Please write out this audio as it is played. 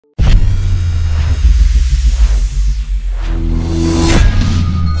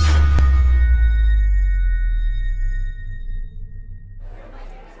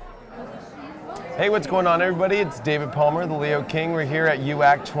Hey, what's going on, everybody? It's David Palmer, the Leo King. We're here at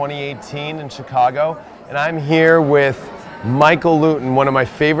UAC 2018 in Chicago, and I'm here with Michael Lutin, one of my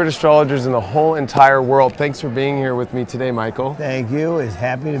favorite astrologers in the whole entire world. Thanks for being here with me today, Michael. Thank you. It's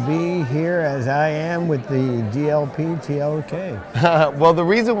happy to be here as I am with the DLP TLK. Well, the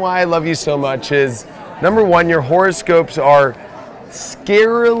reason why I love you so much is, number one, your horoscopes are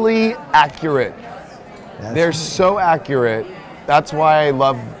scarily accurate. They're so accurate. That's why I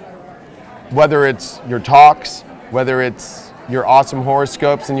love, whether it's your talks, whether it's your awesome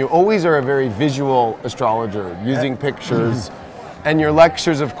horoscopes, and you always are a very visual astrologer, using pictures. And your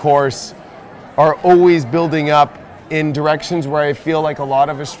lectures, of course, are always building up in directions where I feel like a lot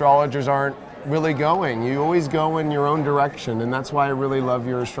of astrologers aren't really going. You always go in your own direction, and that's why I really love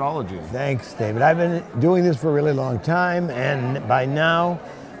your astrology. Thanks, David. I've been doing this for a really long time, and by now,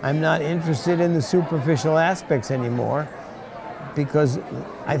 I'm not interested in the superficial aspects anymore, because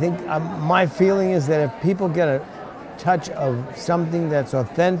I think my feeling is that if people get a touch of something that's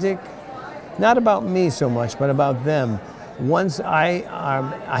authentic, not about me so much, but about them, once I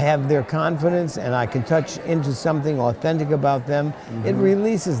have their confidence and I can touch into something authentic about them, it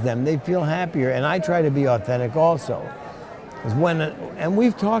releases them. They feel happier, and I try to be authentic also. And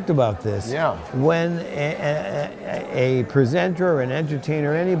we've talked about this. Yeah. When a presenter or an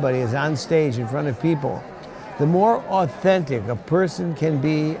entertainer or anybody is on stage in front of people, the more authentic a person can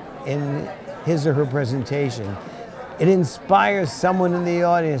be in his or her presentation, it inspires someone in the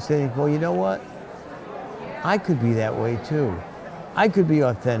audience to think, well, you know what? I could be that way too. I could be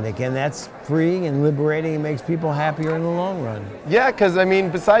authentic, and that's freeing and liberating and makes people happier in the long run. Yeah, because I mean,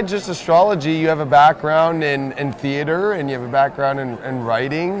 besides just astrology, you have a background in theater, and you have a background in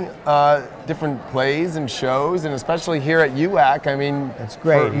writing different plays and shows, and especially here at UAC, I mean, that's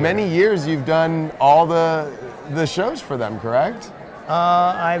great. For many years, you've done all the shows for them, correct?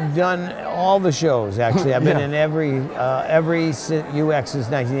 I've done all the shows, actually. I've been in every UX since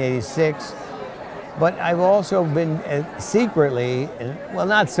 1986. But I've also been secretly, well,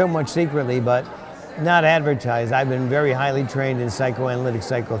 not so much secretly, but not advertised. I've been very highly trained in psychoanalytic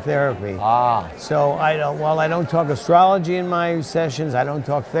psychotherapy. So while I don't talk astrology in my sessions, I don't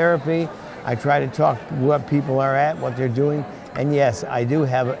talk therapy. I try to talk what people are at, what they're doing. And yes, I do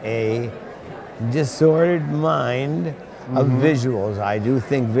have a disordered mind of visuals. I do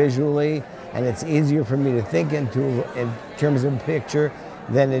think visually, and it's easier for me to think in terms of picture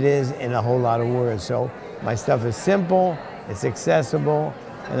than it is in a whole lot of words. So my stuff is simple, it's accessible,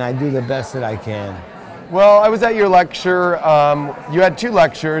 and I do the best that I can. Well, I was at your lecture. You had two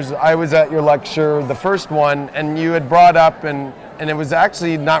lectures. I was at your lecture, the first one, and you had brought up, and it was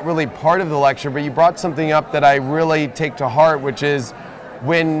actually not really part of the lecture, but you brought something up that I really take to heart, which is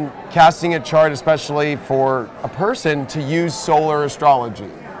when casting a chart, especially for a person, to use solar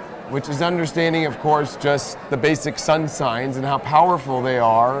astrology, which is understanding, of course, just the basic sun signs and how powerful they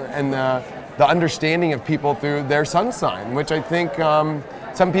are, and the understanding of people through their sun sign, which I think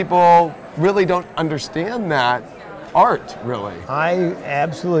some people really don't understand that art, really. I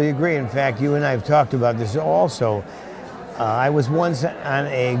absolutely agree. In fact, you and I have talked about this also. I was once on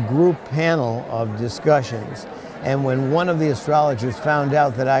a group panel of discussions, and when one of the astrologers found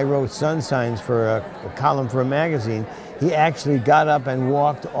out that I wrote sun signs for a column for a magazine, he actually got up and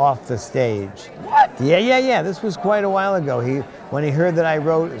walked off the stage. What? Yeah. This was quite a while ago. When he heard that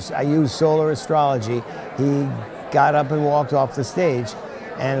I used solar astrology, he got up and walked off the stage.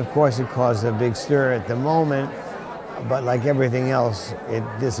 And of course, it caused a big stir at the moment. But like everything else, it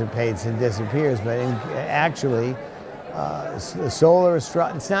dissipates and disappears. But actually,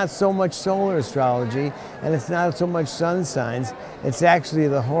 it's not so much solar astrology, and it's not so much sun signs. It's actually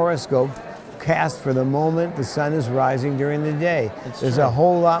the horoscope cast for the moment the sun is rising during the day. There's a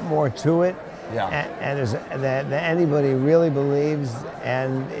whole lot more to it, and that anybody really believes,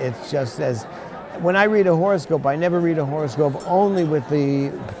 and it's just as, when I read a horoscope, I never read a horoscope only with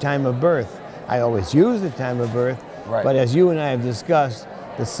the time of birth. I always use the time of birth, but as you and I have discussed,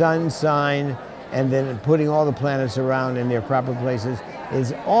 the sun sign and then putting all the planets around in their proper places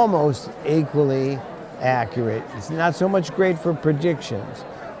is almost equally accurate. It's not so much great for predictions,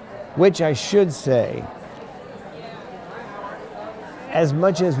 which I should say, as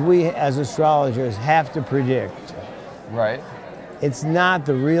much as we as astrologers have to predict, it's not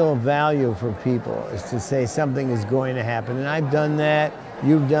the real value for people is to say something is going to happen. And I've done that,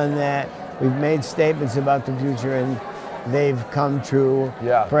 you've done that, we've made statements about the future and they've come true.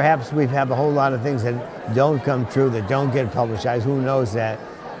 Perhaps we've had a whole lot of things that don't come true, that don't get publicized, who knows that.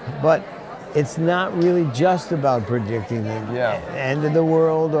 But it's not really just about predicting the end of the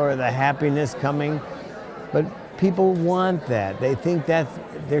world or the happiness coming, but people want that. They think that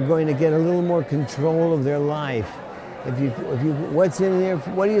they're going to get a little more control of their life. What's in there?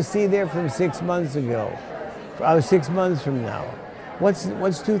 What do you see there from 6 months ago? 6 months from now? What's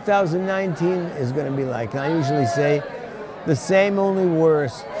 2019 is going to be like? And I usually say, the same, only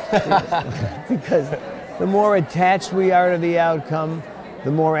worse, because the more attached we are to the outcome,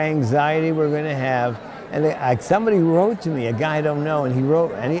 the more anxiety we're going to have. And somebody wrote to me, a guy I don't know, and he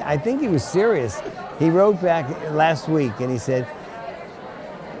wrote, and I think he was serious. He wrote back last week, and he said,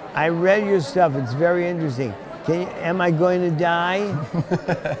 I read your stuff, it's very interesting. Am I going to die?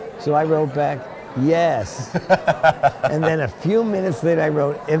 So I wrote back, yes. And then a few minutes later I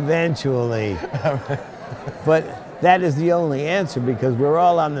wrote, eventually. But that is the only answer, because we're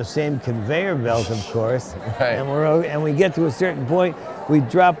all on the same conveyor belt, of course. Right. And we get to a certain point, we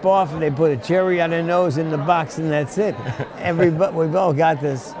drop off and they put a cherry on our nose in the box, and that's it. We've all got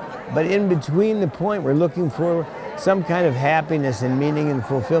this. But in between the point, we're looking for some kind of happiness and meaning and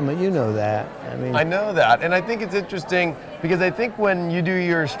fulfillment. You know that. I know that. And I think it's interesting, because I think when you do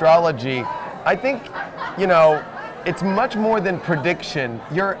your astrology, I think, it's much more than prediction.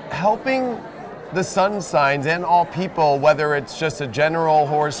 You're helping the sun signs and all people, whether it's just a general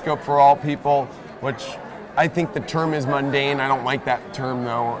horoscope for all people, which I think the term is mundane. I don't like that term,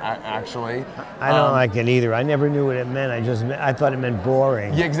 though, actually. I don't like it either. I never knew what it meant. I thought it meant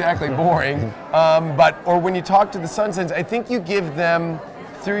boring. Yeah, exactly, boring. Or when you talk to the sun signs, I think you give them,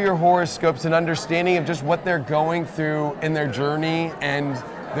 through your horoscopes, an understanding of just what they're going through in their journey, and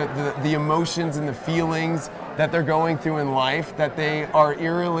the emotions and the feelings that they're going through in life, that they are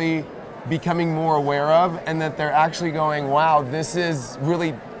eerily becoming more aware of, and that they're actually going, wow, this is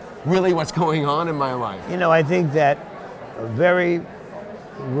really, really what's going on in my life. I think that very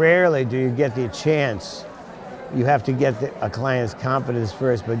rarely do you get the chance. You have to get a client's confidence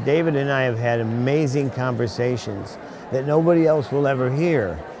first, but David and I have had amazing conversations that nobody else will ever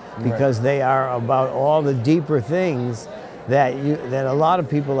hear, because they are about all the deeper things that a lot of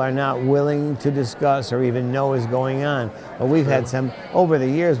people are not willing to discuss or even know is going on. But we've had over the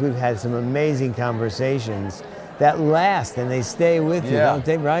years, we've had some amazing conversations that last, and they stay with you, don't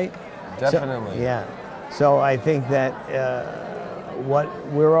they, right? Definitely. So I think that what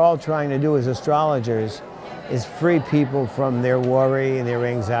we're all trying to do as astrologers is free people from their worry and their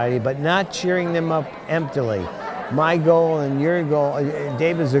anxiety, but not cheering them up emptily. My goal and your goal,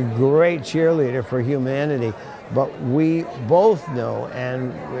 David's a great cheerleader for humanity, but we both know,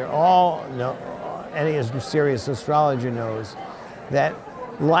 and we all know, any serious astrologer knows, that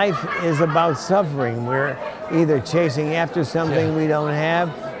life is about suffering. We're either chasing after something we don't have,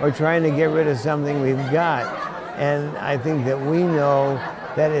 or trying to get rid of something we've got. And I think that we know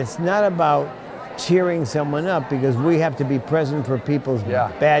that it's not about cheering someone up, because we have to be present for people's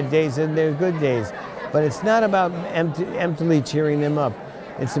bad days and their good days. But it's not about emptily cheering them up.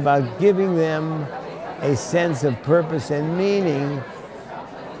 It's about giving them a sense of purpose and meaning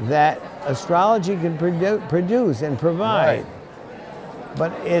that astrology can produce and provide.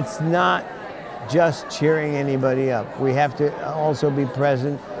 But it's not just cheering anybody up. We have to also be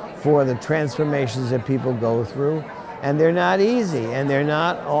present for the transformations that people go through, and they're not easy, and they're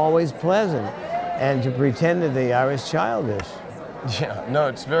not always pleasant. And to pretend that they are is childish. Yeah, no,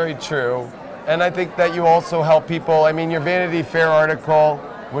 it's very true. And I think that you also help people. I mean, your Vanity Fair article,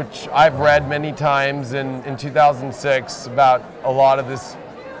 which I've read many times in 2006, about a lot of this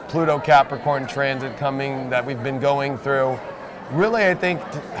Pluto Capricorn transit coming that we've been going through, really, I think,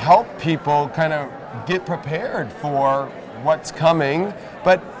 to help people kind of get prepared for what's coming.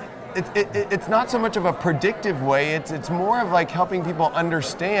 But it's not so much of a predictive way. It's more of like helping people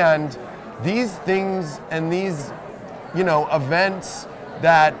understand these things and these, events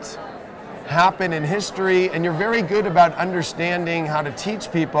that happen in history. And you're very good about understanding how to teach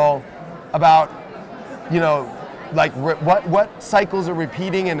people about, what cycles are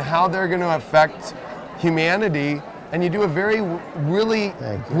repeating and how they're going to affect humanity. And you do a really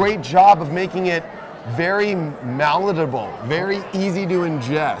great job of making it very palatable, very easy to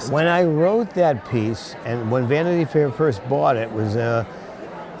ingest. When I wrote that piece, and when Vanity Fair first bought it, was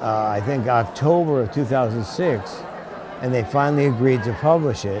I think October of 2006, and they finally agreed to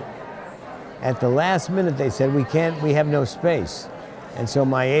publish it. At the last minute, they said, we have no space. And so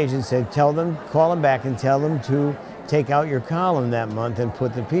my agent said, call them back and tell them to take out your column that month and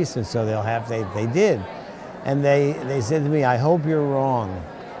put the piece in. So they did. And they said to me, I hope you're wrong.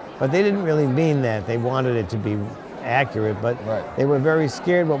 But they didn't really mean that. They wanted it to be accurate, but they were very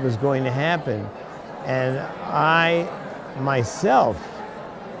scared what was going to happen. And I, myself,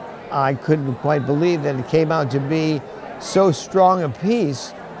 I couldn't quite believe that it came out to be so strong a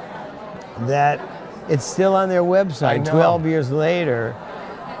piece that It's still on their I website know. 12 years later,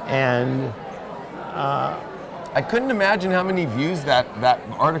 and I couldn't imagine how many views that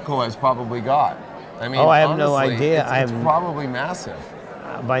article has probably got. I mean, oh, I have no honestly, idea. It's probably massive.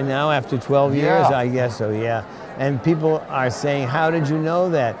 By now, after 12 years, Yeah. I guess so, yeah. And people are saying, how did you know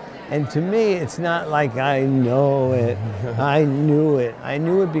that? And to me, it's not like I know it. I knew it. I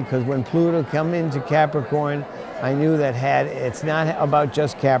knew it because when Pluto come into Capricorn, I knew that it's not about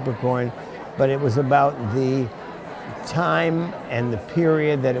just Capricorn, but it was about the time and the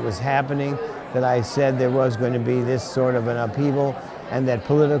period that it was happening, that I said there was going to be this sort of an upheaval, and that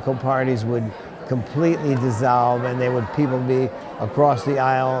political parties would completely dissolve, and people be across the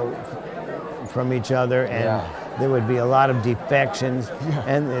aisle from each other, and there would be a lot of defections,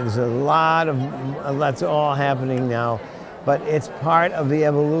 and there's a lot of, that's all happening now. But it's part of the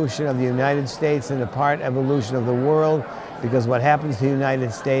evolution of the United States and a part evolution of the world, because what happens to the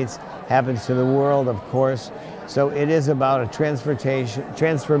United States happens to the world, of course. So it is about a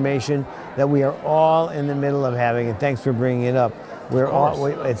transformation that we are all in the middle of having, and thanks for bringing it up.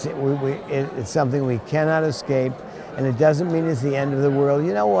 It's something we cannot escape, and it doesn't mean it's the end of the world.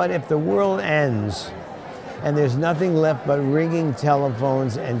 You know what? If the world ends and there's nothing left but ringing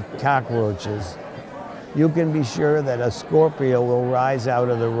telephones and cockroaches, you can be sure that a Scorpio will rise out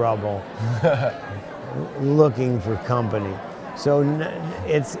of the rubble looking for company. So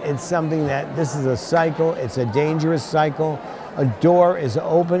it's something that, this is a cycle, it's a dangerous cycle. A door is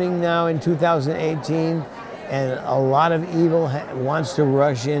opening now in 2018, and a lot of evil wants to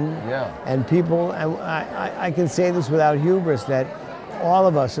rush in. Yeah. And people, I can say this without hubris, that all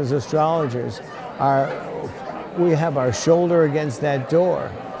of us as astrologers we have our shoulder against that door.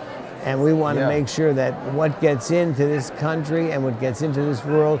 And we want to make sure that what gets into this country and what gets into this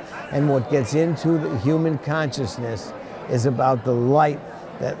world and what gets into the human consciousness is about the light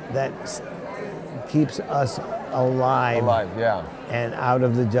that keeps us alive, and out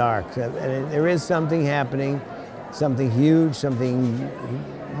of the dark. And there is something happening, something huge, something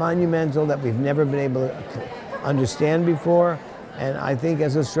monumental that we've never been able to understand before. And I think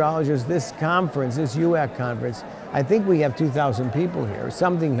as astrologers, this conference, this UAC conference, I think we have 2,000 people here,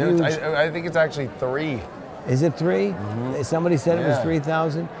 something huge. I think it's actually 3. Is it 3? Mm-hmm. Somebody said it was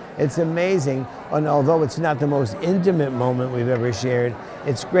 3,000. It's amazing, and although it's not the most intimate moment we've ever shared,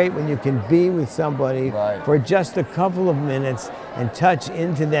 it's great when you can be with somebody for just a couple of minutes and touch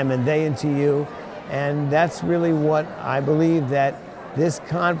into them and they into you. And that's really what I believe, that this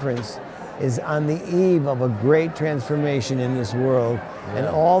conference is on the eve of a great transformation in this world. And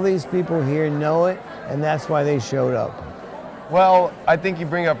all these people here know it, and that's why they showed up. Well, I think you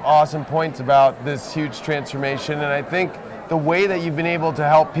bring up awesome points about this huge transformation, and I think the way that you've been able to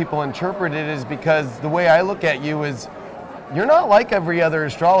help people interpret it is because the way I look at you is, you're not like every other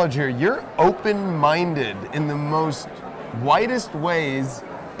astrologer. You're open-minded in the most widest ways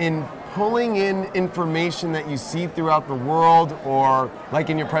in pulling in information that you see throughout the world, or like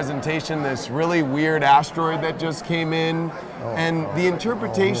in your presentation, this really weird asteroid that just came in, and the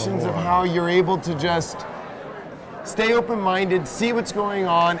interpretations of how you're able to just stay open-minded, see what's going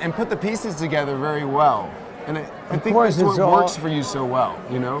on, and put the pieces together very well. And I think that's what works for you so well,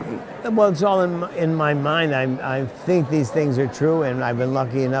 you know? Well, it's all in my mind. I think these things are true, and I've been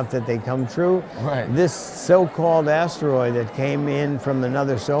lucky enough that they come true. Right. This so-called asteroid that came in from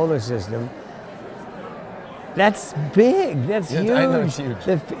another solar system, that's big, that's huge. I know, it's huge.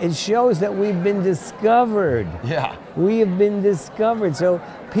 It shows that we've been discovered. Yeah. We have been discovered. So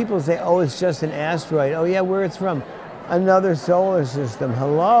people say, oh, it's just an asteroid. Oh yeah, where it's from? Another solar system.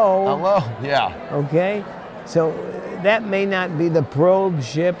 Hello? Hello, yeah. Okay? So that may not be the probe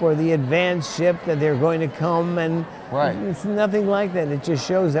ship or the advanced ship that they're going to come, and it's nothing like that. It just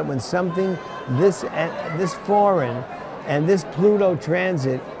shows that when something this foreign and this Pluto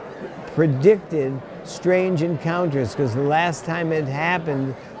transit predicted strange encounters, because the last time it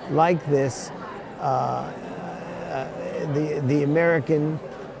happened like this, the American...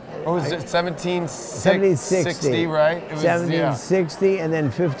 Oh, was it 1760, right? It was, 1760, and then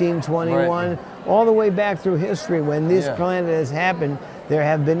 1521, all the way back through history. When this planet has happened, there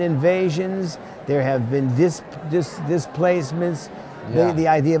have been invasions, there have been displacements, the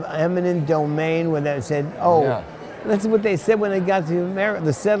idea of eminent domain, when they said, that's what they said when they got to America.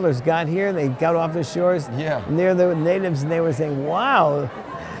 The settlers got here, they got off the shores, and they're the natives, and they were saying, wow,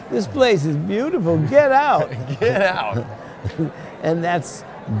 this place is beautiful, get out. Get out. And that's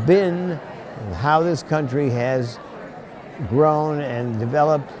been how this country has grown and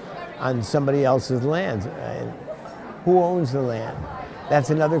developed on somebody else's land. Who owns the land?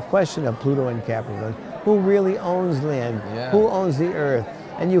 That's another question of Pluto and Capricorn. Who really owns land? Who owns the earth?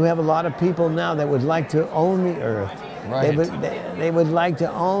 And you have a lot of people now that would like to own the Earth. Right. They would like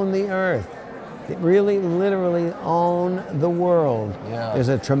to own the Earth. They really, literally own the world. Yeah. There's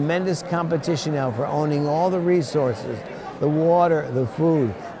a tremendous competition now for owning all the resources, the water, the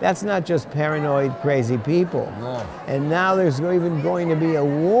food. That's not just paranoid, crazy people. No. And now there's even going to be a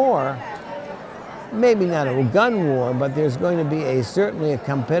war, maybe not a gun war, but there's going to be certainly a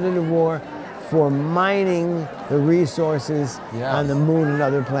competitive war for mining the resources on the moon and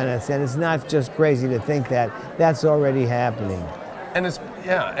other planets. And it's not just crazy to think that. That's already happening. And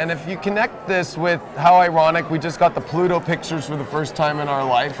and if you connect this with how ironic, we just got the Pluto pictures for the first time in our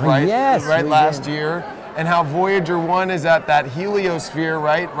life, right? Yes. Right, last year. And how Voyager 1 is at that heliosphere,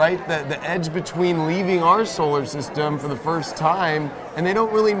 right? The edge between leaving our solar system for the first time, and they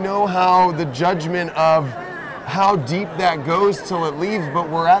don't really know how the judgment of how deep that goes till it leaves, but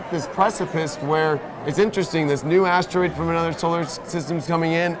we're at this precipice where it's interesting, this new asteroid from another solar system's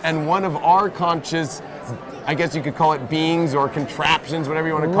coming in, and one of our conscious, I guess you could call it beings or contraptions, whatever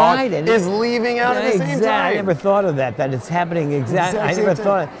you want to call it, is leaving out at the same time. I never thought of that it's happening exactly. I never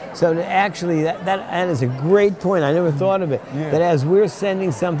thought of it. So actually, that is a great point. I never thought of it. Yeah. That as we're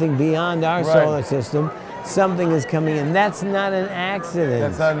sending something beyond our solar system, something is coming in. That's not an accident.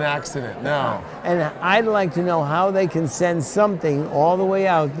 That's not an accident, no. And I'd like to know how they can send something all the way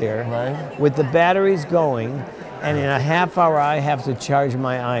out there with the batteries going, and in a half hour I have to charge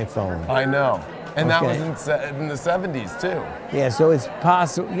my iPhone. I know. And that was in the 70s too. Yeah, so it's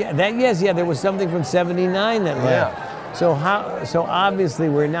possible. Yeah, there was something from '79 that left. Yeah. So obviously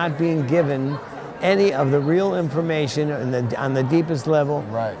we're not being given any of the real information on the deepest level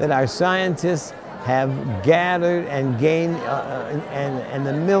that our scientists have gathered and gained, and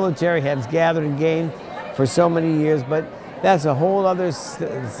the military has gathered and gained for so many years. But that's a whole other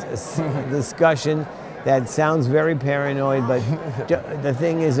discussion. That sounds very paranoid, but the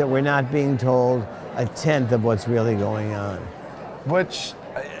thing is that we're not being told a tenth of what's really going on. Which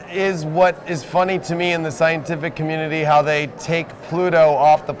is what is funny to me in the scientific community, how they take Pluto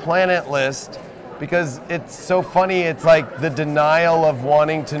off the planet list, because it's so funny. It's like the denial of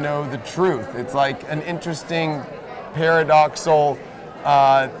wanting to know the truth. It's like an interesting paradoxical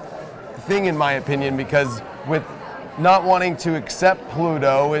thing, in my opinion, because with not wanting to accept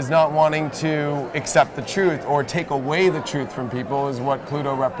Pluto is not wanting to accept the truth or take away the truth from people, is what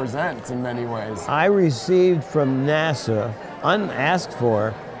Pluto represents in many ways. I received from NASA, unasked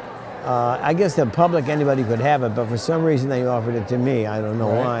for, I guess the public, anybody could have it, but for some reason they offered it to me, I don't know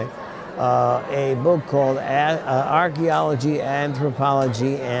why, a book called Archaeology,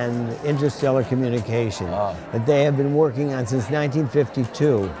 Anthropology, and Interstellar Communication that they have been working on since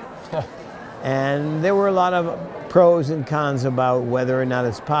 1952. And there were a lot of pros and cons about whether or not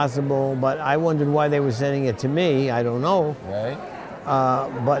it's possible, but I wondered why they were sending it to me. I don't know. Right.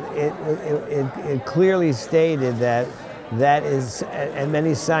 But it clearly stated that is, and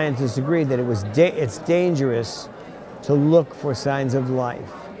many scientists agreed that it's dangerous to look for signs of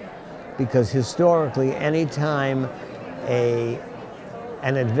life, because historically, any time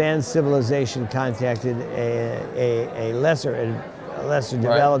an advanced civilization contacted a lesser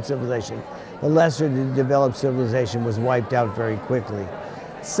developed civilization, the lesser developed civilization was wiped out very quickly.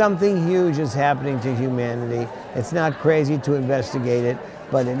 Something huge is happening to humanity. It's not crazy to investigate it,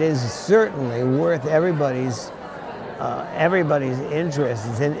 but it is certainly worth everybody's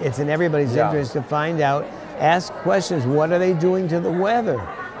interest. It's in everybody's interest to find out, ask questions. What are they doing to the weather?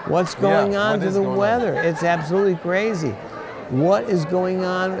 What's going on to the weather? It's absolutely crazy. What is going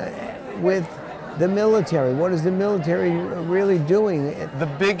on with the military? What is the military really doing? The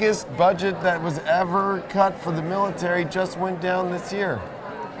biggest budget that was ever cut for the military just went down this year.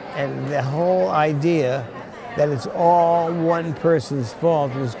 And the whole idea that it's all one person's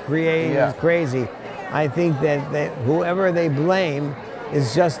fault is crazy. I think that whoever they blame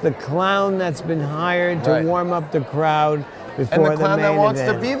is just the clown that's been hired to warm up the crowd before the main event. And the clown that wants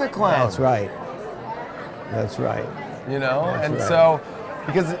to be the clown. That's right. That's right. You know, so,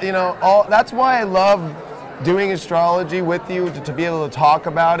 because, you know, that's why I love doing astrology with you, to be able to talk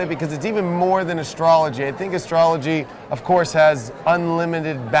about it, because it's even more than astrology. I think astrology, of course, has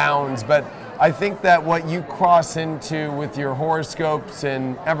unlimited bounds, but I think that what you cross into with your horoscopes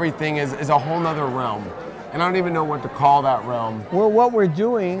and everything is a whole nother realm. And I don't even know what to call that realm. Well, what we're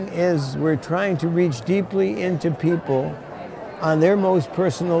doing is we're trying to reach deeply into people on their most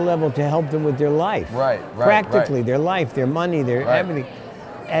personal level to help them with their life. Practically, their life, their money, their everything.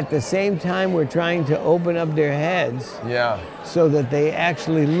 At the same time, we're trying to open up their heads so that they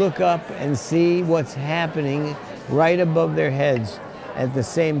actually look up and see what's happening right above their heads at the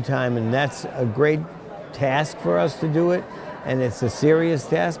same time. And that's a great task for us to do it. and it's a serious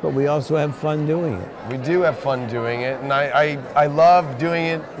task, but we also have fun doing it. We do have fun doing it, and I love doing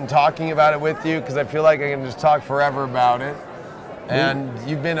it and talking about it with you because I feel like I can just talk forever about it. And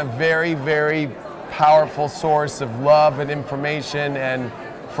you've been a very, very powerful source of love and information and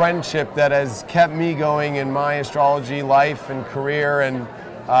friendship that has kept me going in my astrology life and career, and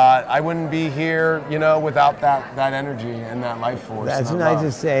I wouldn't be here, you know, without that energy and that life force. That's nice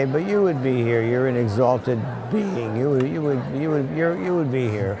to say, but you would be here. You're an exalted being. You would be here. You would be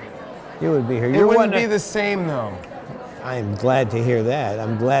here. It wouldn't be the same though. I'm glad to hear that.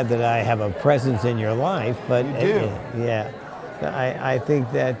 I'm glad that I have a presence in your life. But you do. Yeah, I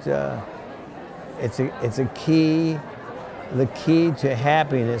think that it's a key. The key to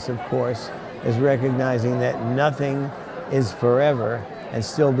happiness, of course, is recognizing that nothing is forever, and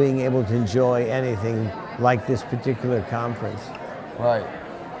still being able to enjoy anything like this particular conference. Right,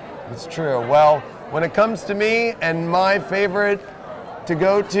 it's true. Well, when it comes to me and my favorite to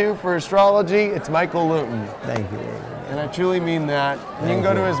go to for astrology, it's Michael Lutin. Thank you, David. And I truly mean that. And you can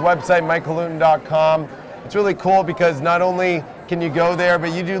go to his website, michaellutin.com. It's really cool because not only can you go there,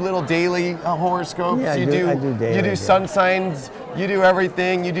 but you do little daily horoscopes. Yeah, I do daily. You do sun signs. You do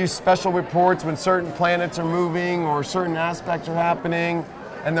everything. You do special reports when certain planets are moving or certain aspects are happening,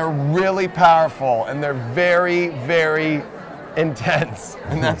 and they're really powerful and they're very, very intense,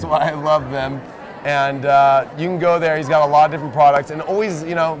 and that's why I love them. And you can go there. He's got a lot of different products, and always,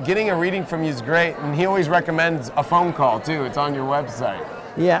 you know, getting a reading from you is great. And he always recommends a phone call too. It's on your website.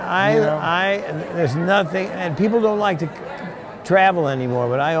 Yeah, there's nothing, and people don't like to travel anymore,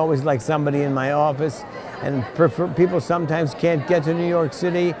 but I always like somebody in my office, and people sometimes can't get to New York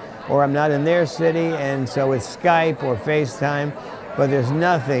City, or I'm not in their city, and so it's Skype or FaceTime, but there's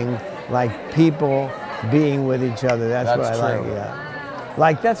nothing like people being with each other. That's what I like. Yeah.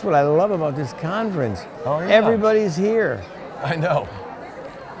 Like, that's what I love about this conference. Oh, yeah. Everybody's here. I know.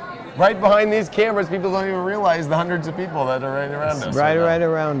 Right behind these cameras, people don't even realize the hundreds of people that are right around us. Right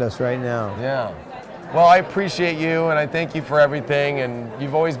around us right now. Yeah. Well, I appreciate you, and I thank you for everything, and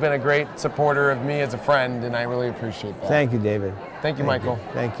you've always been a great supporter of me as a friend, and I really appreciate that. Thank you, David. Thank you, Michael.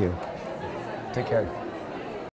 Thank you. Take care.